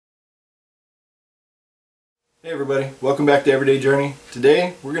Hey everybody, welcome back to Everyday Journey.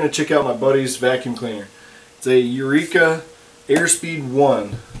 Today we're going to check out my buddy's vacuum cleaner. It's a Eureka Airspeed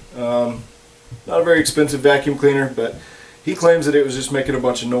 1. Not a very expensive vacuum cleaner, but he claims that it was just making a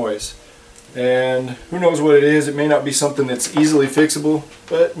bunch of noise. And who knows what it is. It may not be something that's easily fixable,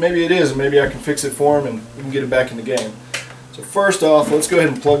 but maybe it is, and maybe I can fix it for him and we can get it back in the game. So first off, let's go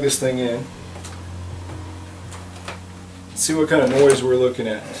ahead and plug this thing in. Let's see what kind of noise we're looking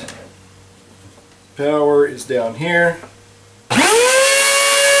at. Power is down here.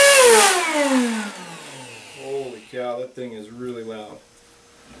 Holy cow, that thing is really loud.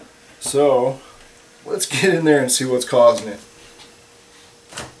 So let's get in there and see what's causing it.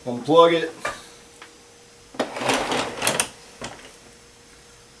 Unplug it.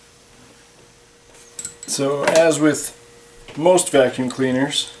 So as with most vacuum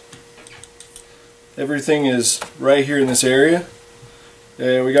cleaners, everything is right here in this area.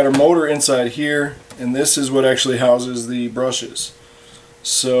 We got our motor inside here, and this is what actually houses the brushes.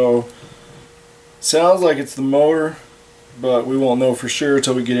 So sounds like it's the motor, but we won't know for sure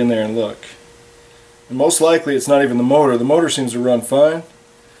until we get in there and look. And most likely it's not even the motor. The motor seems to run fine.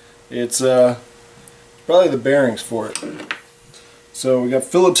 It's probably the bearings for it. So we got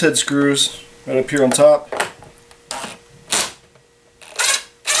Phillips head screws right up here on top.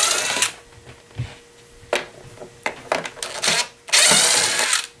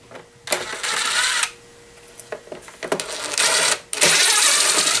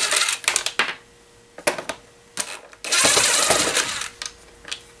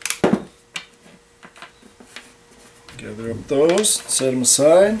 Gather up those, set them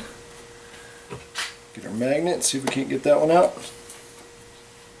aside, get our magnet, see if we can't get that one out.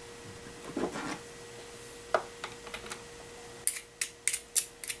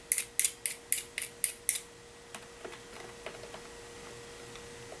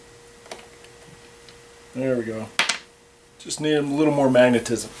 There we go. Just need a little more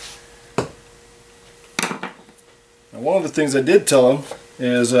magnetism. Now, one of the things I did tell him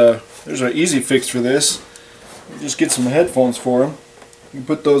is there's an easy fix for this. Just get some headphones for him. You can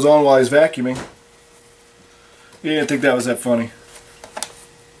put those on while he's vacuuming. He didn't think that was that funny.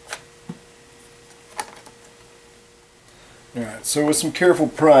 Alright, so with some careful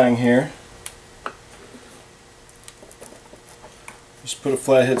prying here, just put a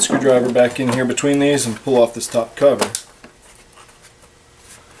flathead screwdriver back in here between these and pull off this top cover.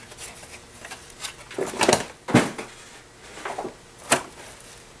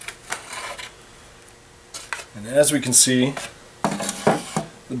 And as we can see,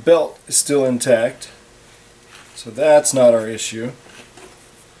 the belt is still intact, so that's not our issue.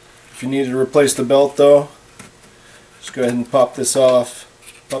 If you need to replace the belt though, just go ahead and pop this off,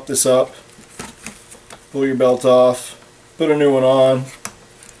 pop this up, pull your belt off, put a new one on,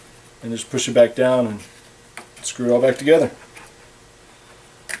 and just push it back down and screw it all back together.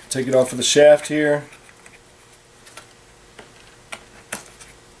 Take it off of the shaft here.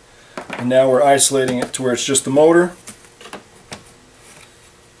 And now we're isolating it to where it's just the motor.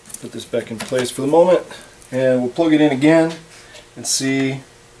 Put this back in place for the moment, and we'll plug it in again and see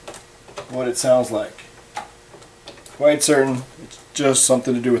what it sounds like. Quite certain it's just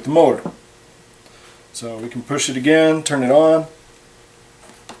something to do with the motor. So we can push it again, turn it on.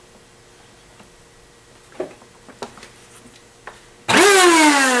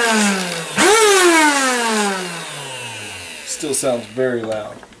 Still sounds very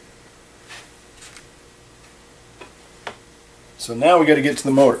loud. So now we got to get to the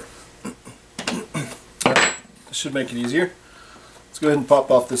motor. This should make it easier. Let's go ahead and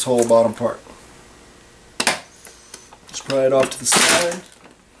pop off this whole bottom part. Just pry it off to the side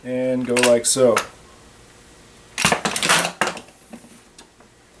and go like so.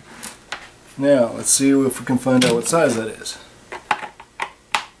 Now let's see if we can find out what size that is.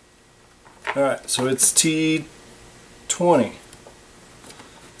 Alright, so it's T20. Let's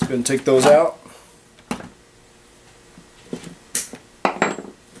go ahead and take those out.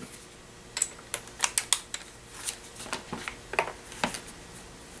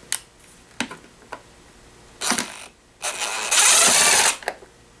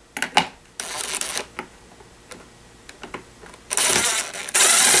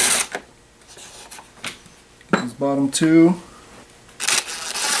 Bottom two.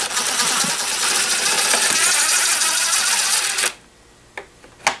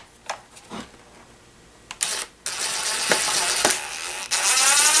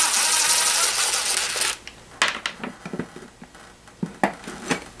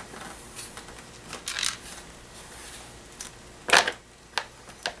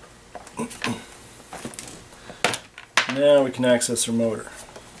 Now we can access our motor.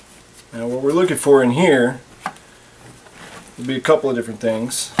 Now what we're looking for in here will be a couple of different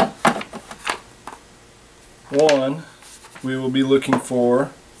things. One, we will be looking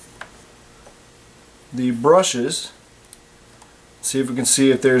for the brushes. See if we can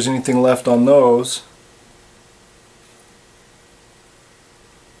see if there's anything left on those.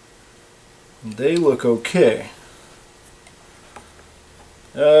 They look okay.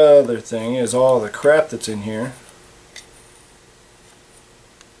 Other thing is all the crap that's in here.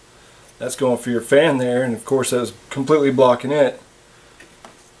 That's going for your fan there, and of course that's completely blocking it.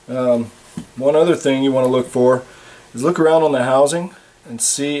 One other thing you want to look for is look around on the housing and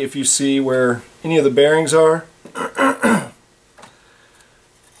see if you see where any of the bearings are.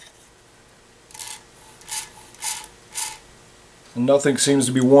 And nothing seems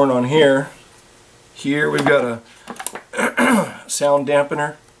to be worn on here. Here we've got a sound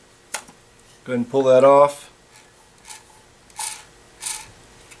dampener. Go ahead and pull that off.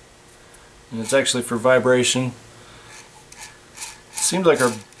 And it's actually for vibration. Seems like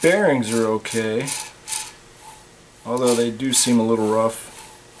our bearings are okay, although they do seem a little rough.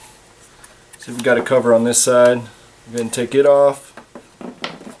 So we've got a cover on this side. Go ahead and take it off.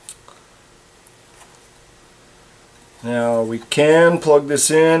 Now we can plug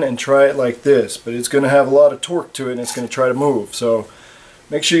this in and try it like this, but it's going to have a lot of torque to it and it's going to try to move. So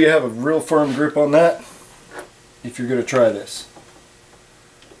make sure you have a real firm grip on that if you're going to try this.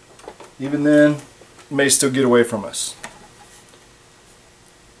 Even then, it may still get away from us.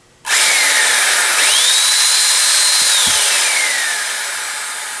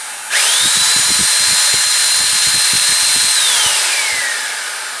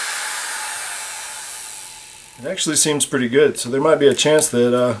 It actually seems pretty good, so there might be a chance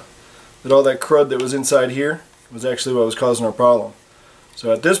that that all that crud that was inside here was actually what was causing our problem.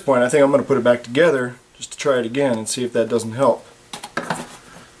 So at this point I think I'm going to put it back together just to try it again and see if that doesn't help.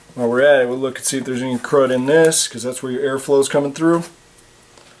 While we're at it, we'll look and see if there's any crud in this, because that's where your airflow is coming through.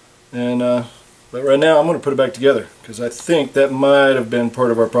 And but right now I'm going to put it back together because I think that might have been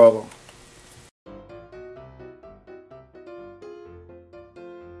part of our problem.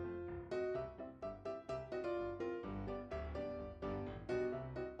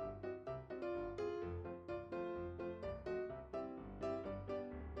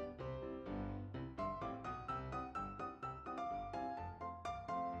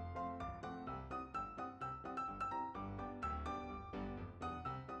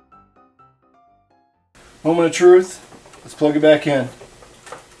 Moment of truth, let's plug it back in.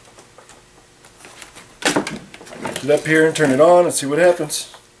 Get it up here and turn it on and see what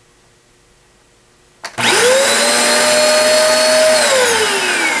happens.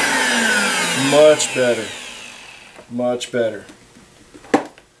 Much better. Much better.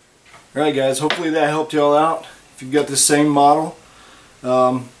 Alright guys, hopefully that helped you all out. If you've got the same model,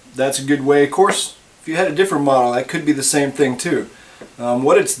 that's a good way. Of course, if you had a different model, that could be the same thing too.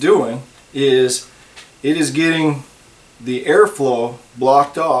 What it's doing is it is getting the airflow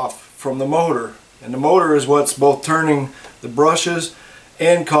blocked off from the motor, and the motor is what's both turning the brushes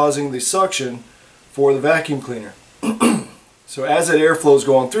and causing the suction for the vacuum cleaner. So as that airflow is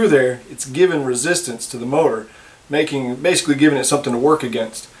going through there, it's giving resistance to the motor, basically giving it something to work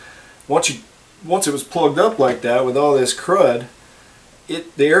against. Once it was plugged up like that with all this crud, the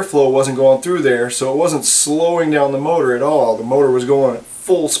airflow wasn't going through there, so it wasn't slowing down the motor at all. The motor was going at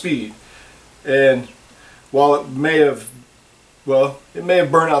full speed, and while it may have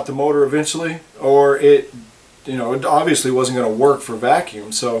burnt out the motor eventually, or it obviously wasn't going to work for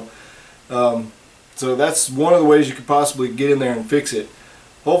vacuum. So so that's one of the ways you could possibly get in there and fix it.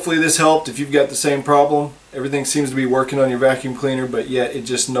 Hopefully this helped. If you've got the same problem, everything seems to be working on your vacuum cleaner, but yet it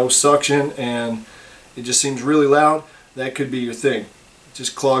just no suction and it just seems really loud, that could be your thing.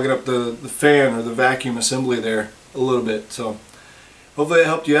 Just clogging up the fan or the vacuum assembly there a little bit. So hopefully it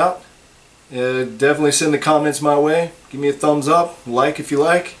helped you out. Definitely send the comments my way. Give me a thumbs up, like if you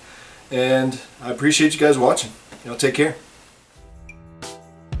like, and I appreciate you guys watching. Y'all take care.